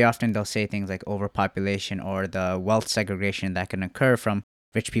 very often they'll say things like overpopulation or the wealth segregation that can occur from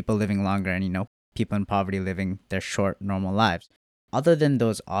rich people living longer and, people in poverty living their short, normal lives. Other than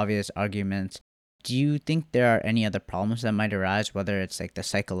those obvious arguments, do you think there are any other problems that might arise, whether it's like the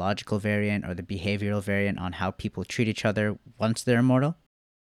psychological variant or the behavioral variant on how people treat each other once they're immortal?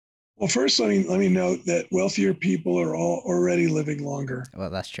 Well, first, let me note that wealthier people are all already living longer Well,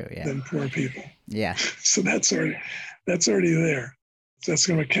 that's true, yeah. than poor people. Yeah. So that's already there. So that's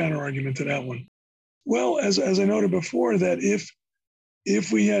kind of a counter argument to that one. Well, as I noted before, that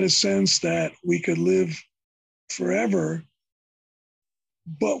if we had a sense that we could live forever,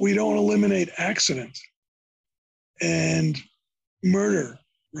 but we don't eliminate accident and murder,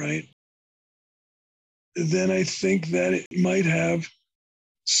 right? Then I think that it might have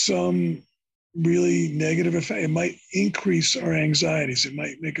some really negative effect. It might increase our anxieties. It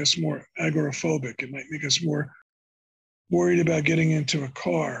might make us more agoraphobic. It might make us more worried about getting into a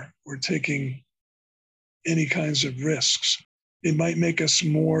car or taking any kinds of risks. It might make us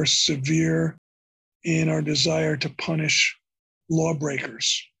more severe in our desire to punish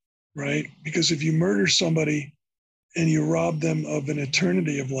lawbreakers, right? Because if you murder somebody and you rob them of an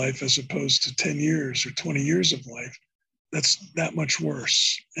eternity of life as opposed to 10 years or 20 years of life, that's that much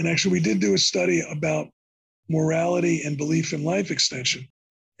worse. And actually, we did do a study about morality and belief in life extension.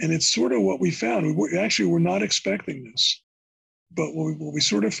 And it's sort of what we found. We were not expecting this. But what we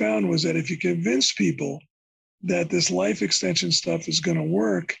sort of found was that if you convince people that this life extension stuff is going to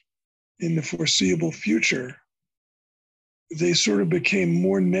work in the foreseeable future, they sort of became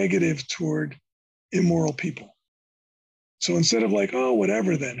more negative toward immoral people. So instead of like, oh,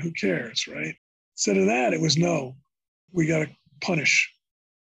 whatever then, who cares, right? Instead of that, it was no, we got to punish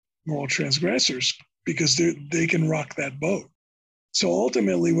moral transgressors because they can rock that boat. So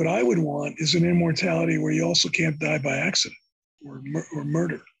ultimately, what I would want is an immortality where you also can't die by accident or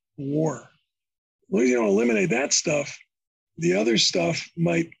murder, war. As long as you don't eliminate that stuff, the other stuff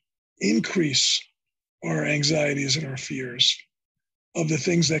might increase our anxieties and our fears of the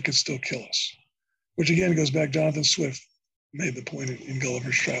things that could still kill us, which again goes back, Jonathan Swift made the point in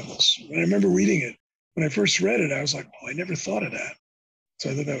Gulliver's Travels. And I remember reading it. When I first read it, I was like, oh, I never thought of that. So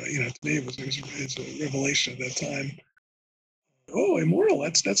I thought that, to me, it's a revelation at that time. Oh, immoral,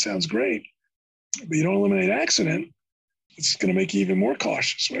 that sounds great. But you don't eliminate accident. it's going to make you even more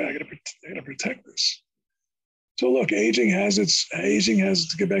cautious. Wait, I got to protect this. So look, aging has,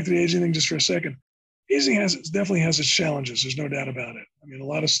 to get back to the aging thing just for a second, definitely has its challenges. There's no doubt about it. I mean, a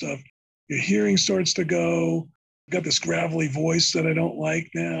lot of stuff, your hearing starts to go. I've got this gravelly voice that I don't like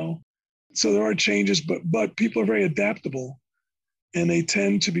now. So there are changes, but people are very adaptable, and they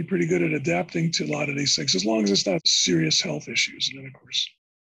tend to be pretty good at adapting to a lot of these things, as long as it's not serious health issues. And then, of course,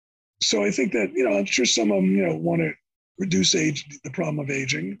 so I think that, I'm sure some of them, want to reduce the problem of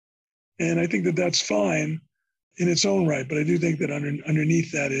aging. And I think that that's fine in its own right. But I do think that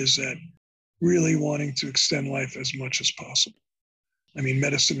underneath that is that really wanting to extend life as much as possible. I mean,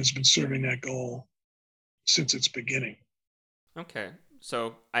 medicine has been serving that goal since its beginning. Okay.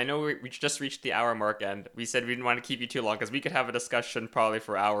 So I know we just reached the hour mark, and we said we didn't want to keep you too long because we could have a discussion probably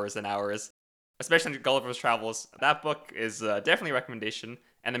for hours and hours, especially on Gulliver's Travels. That book is definitely a recommendation,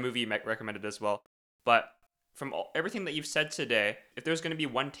 and the movie you recommended as well. But from everything that you've said today, if there's going to be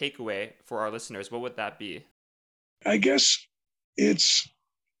one takeaway for our listeners, what would that be? I guess it's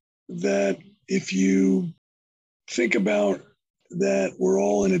that if you think about that we're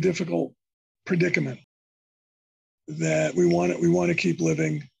all in a difficult predicament, that we want to keep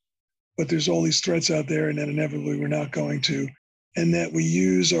living, but there's all these threats out there, and then inevitably we're not going to, and that we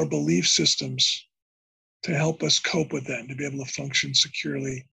use our belief systems to help us cope with that and to be able to function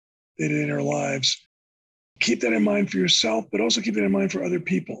securely in our lives. Keep that in mind for yourself, but also keep that in mind for other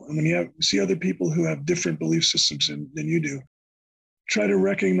people. And when you see other people who have different belief systems than you do, try to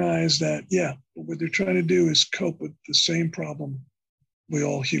recognize that, what they're trying to do is cope with the same problem we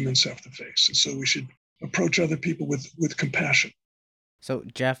all humans have to face. And so we should approach other people with compassion. So,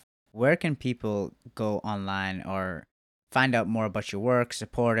 Jeff, where can people go online or find out more about your work,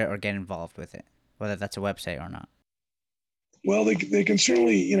 support it, or get involved with it, whether that's a website or not? Well, they can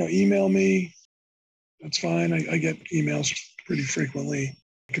certainly, email me. That's fine. I get emails pretty frequently.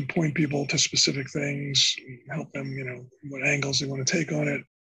 I can point people to specific things, help them, what angles they want to take on it.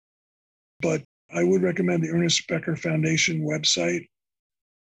 But I would recommend the Ernest Becker Foundation website,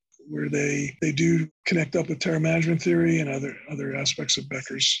 where they do connect up with terror management theory and other aspects of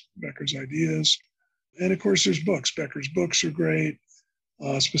Becker's ideas. And of course, there's books. Becker's books are great,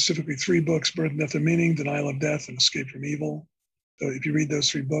 specifically 3 books: Birth, Death, and Meaning, Denial of Death, and Escape from Evil. So if you read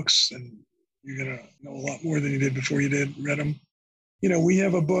those 3 books, then you're going to know a lot more than you did before you read them. We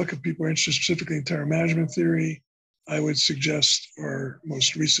have a book, if people are interested specifically in terror management theory, I would suggest our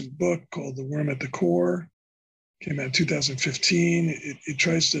most recent book called The Worm at the Core. Came out in 2015. It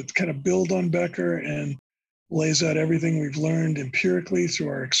tries to kind of build on Becker and lays out everything we've learned empirically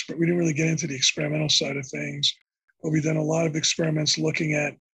through we didn't really get into the experimental side of things, but we've done a lot of experiments looking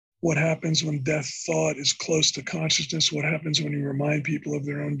at what happens when death thought is close to consciousness, what happens when you remind people of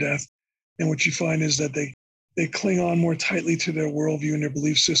their own death. And what you find is that they cling on more tightly to their worldview and their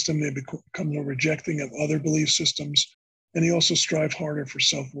belief system. They become more rejecting of other belief systems. And they also strive harder for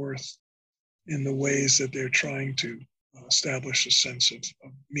self-worth in the ways that they're trying to establish a sense of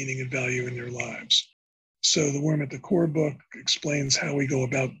meaning and value in their lives. So the Worm at the Core book explains how we go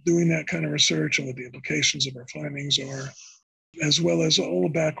about doing that kind of research and what the implications of our findings are, as well as all the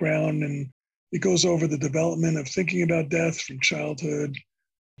background. And it goes over the development of thinking about death from childhood,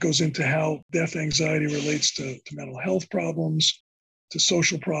 goes into how death anxiety relates to mental health problems, to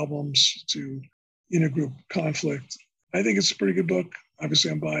social problems, to intergroup conflict. I think it's a pretty good book.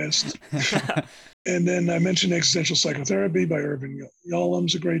 Obviously, I'm biased. And then I mentioned Existential Psychotherapy by Irvin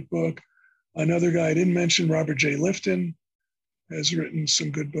Yalom's a great book. Another guy I didn't mention, Robert J. Lifton, has written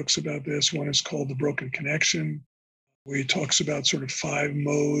some good books about this. One is called The Broken Connection, where he talks about sort of 5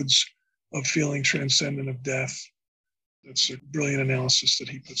 modes of feeling transcendent of death. That's a brilliant analysis that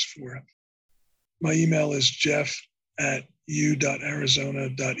he puts forth. My email is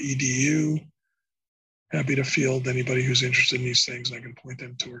jeff@u.arizona.edu. Happy to field anybody who's interested in these things. I can point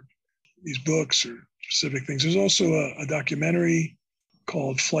them toward these books or specific things. There's also a documentary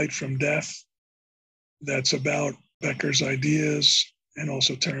called Flight from Death that's about Becker's ideas and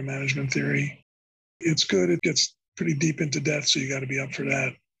also terror management theory. It's good. It gets pretty deep into death, so you got to be up for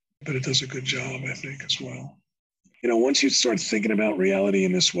that. But it does a good job, I think, as well. Once you start thinking about reality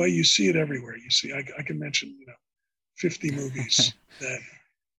in this way, you see it everywhere. You see, I can mention, 50 movies that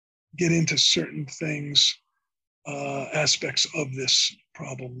get into certain things, aspects of this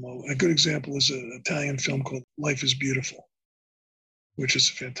problem. A good example is an Italian film called Life is Beautiful, which is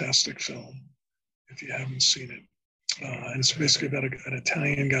a fantastic film if you haven't seen it. And it's basically about an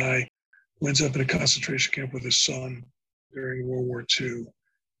Italian guy who ends up in a concentration camp with his son during World War II.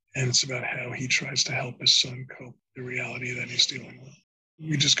 And it's about how he tries to help his son cope with the reality that he's dealing with.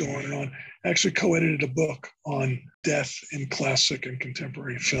 We just go on and on. I actually co-edited a book on death in classic and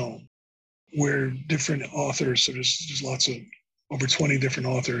contemporary film, where different authors, so there's lots of over 20 different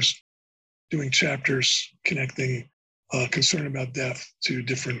authors doing chapters connecting concern about death to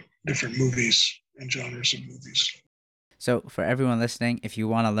different movies and genres of movies. So for everyone listening, if you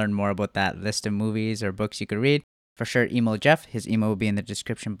want to learn more about that list of movies or books you could read, for sure email Jeff. His email will be in the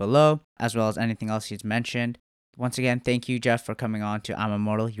description below, as well as anything else he's mentioned. Once again, thank you, Jeff, for coming on to I'm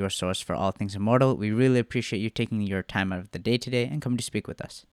Immortal, your source for all things immortal. We really appreciate you taking your time out of the day today and coming to speak with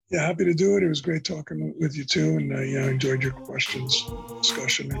us. Yeah, happy to do it. It was great talking with you too, and enjoyed your questions,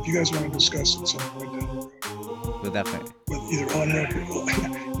 discussion. If you guys want to discuss at some point down the road, We'll definitely. either on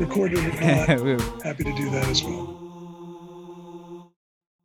record, recorded or not, happy to do that as well.